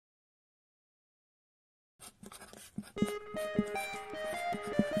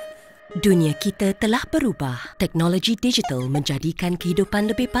Dunia kita telah berubah. Teknologi digital menjadikan kehidupan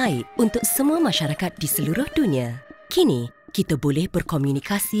lebih baik untuk semua masyarakat di seluruh dunia. Kini, kita boleh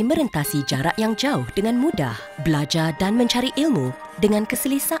berkomunikasi merentasi jarak yang jauh dengan mudah, belajar dan mencari ilmu dengan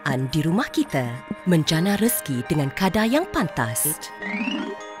keselesaan di rumah kita, menjana rezeki dengan kadar yang pantas.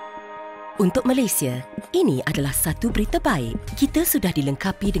 Untuk Malaysia, ini adalah satu berita baik. Kita sudah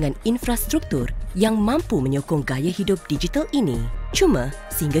dilengkapi dengan infrastruktur yang mampu menyokong gaya hidup digital ini. Cuma,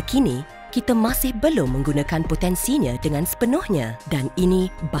 sehingga kini, kita masih belum menggunakan potensinya dengan sepenuhnya dan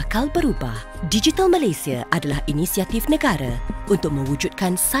ini bakal berubah. Digital Malaysia adalah inisiatif negara untuk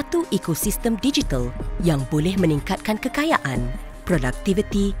mewujudkan satu ekosistem digital yang boleh meningkatkan kekayaan,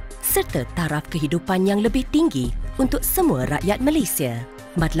 produktiviti serta taraf kehidupan yang lebih tinggi untuk semua rakyat Malaysia.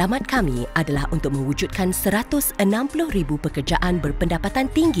 Matlamat kami adalah untuk mewujudkan 160,000 pekerjaan berpendapatan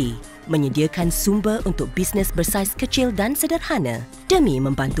tinggi, menyediakan sumber untuk bisnes bersaiz kecil dan sederhana demi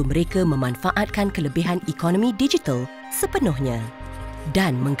membantu mereka memanfaatkan kelebihan ekonomi digital sepenuhnya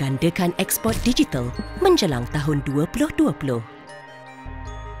dan menggandakan ekspor digital menjelang tahun 2020.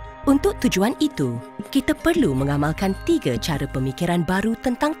 Untuk tujuan itu, kita perlu mengamalkan 3 cara pemikiran baru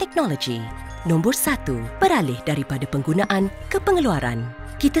tentang teknologi. Nombor 1, beralih daripada penggunaan ke pengeluaran.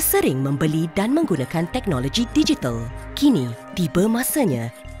 Kita sering membeli dan menggunakan teknologi digital. Kini, tiba masanya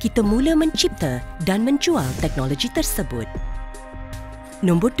kita mula mencipta dan menjual teknologi tersebut.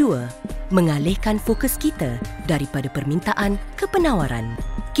 Nombor 2, mengalihkan fokus kita daripada permintaan ke penawaran.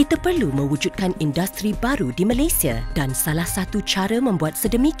 Kita perlu mewujudkan industri baru di Malaysia dan salah satu cara membuat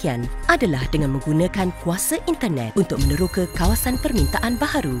sedemikian adalah dengan menggunakan kuasa internet untuk meneroka kawasan permintaan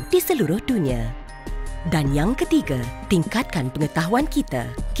baharu di seluruh dunia. Dan yang ketiga, tingkatkan pengetahuan kita.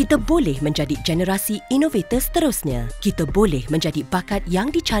 Kita boleh menjadi generasi inovator seterusnya. Kita boleh menjadi bakat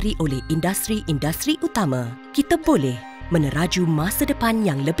yang dicari oleh industri-industri utama. Kita boleh meneraju masa depan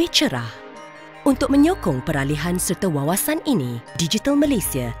yang lebih cerah. Untuk menyokong peralihan serta wawasan ini, Digital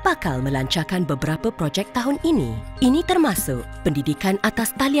Malaysia bakal melancarkan beberapa projek tahun ini. Ini termasuk pendidikan atas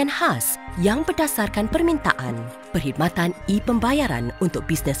talian khas yang berdasarkan permintaan, perkhidmatan e-pembayaran untuk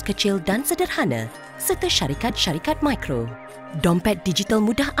bisnes kecil dan sederhana serta syarikat-syarikat mikro, dompet digital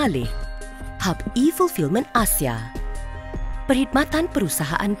mudah alih, hub e-fulfillment Asia, perkhidmatan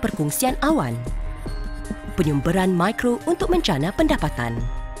perusahaan perkongsian awan, penyumberan mikro untuk mencana pendapatan.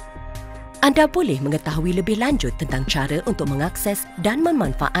 Anda boleh mengetahui lebih lanjut tentang cara untuk mengakses dan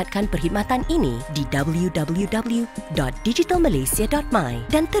memanfaatkan perkhidmatan ini di www.digitalmalaysia.my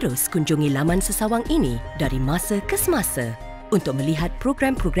dan terus kunjungi laman sesawang ini dari masa ke semasa untuk melihat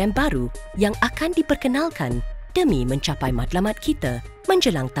program-program baru yang akan diperkenalkan demi mencapai matlamat kita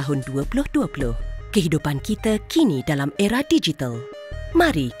menjelang tahun 2020. Kehidupan kita kini dalam era digital.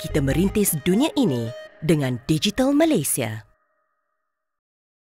 Mari kita merintis dunia ini dengan Digital Malaysia.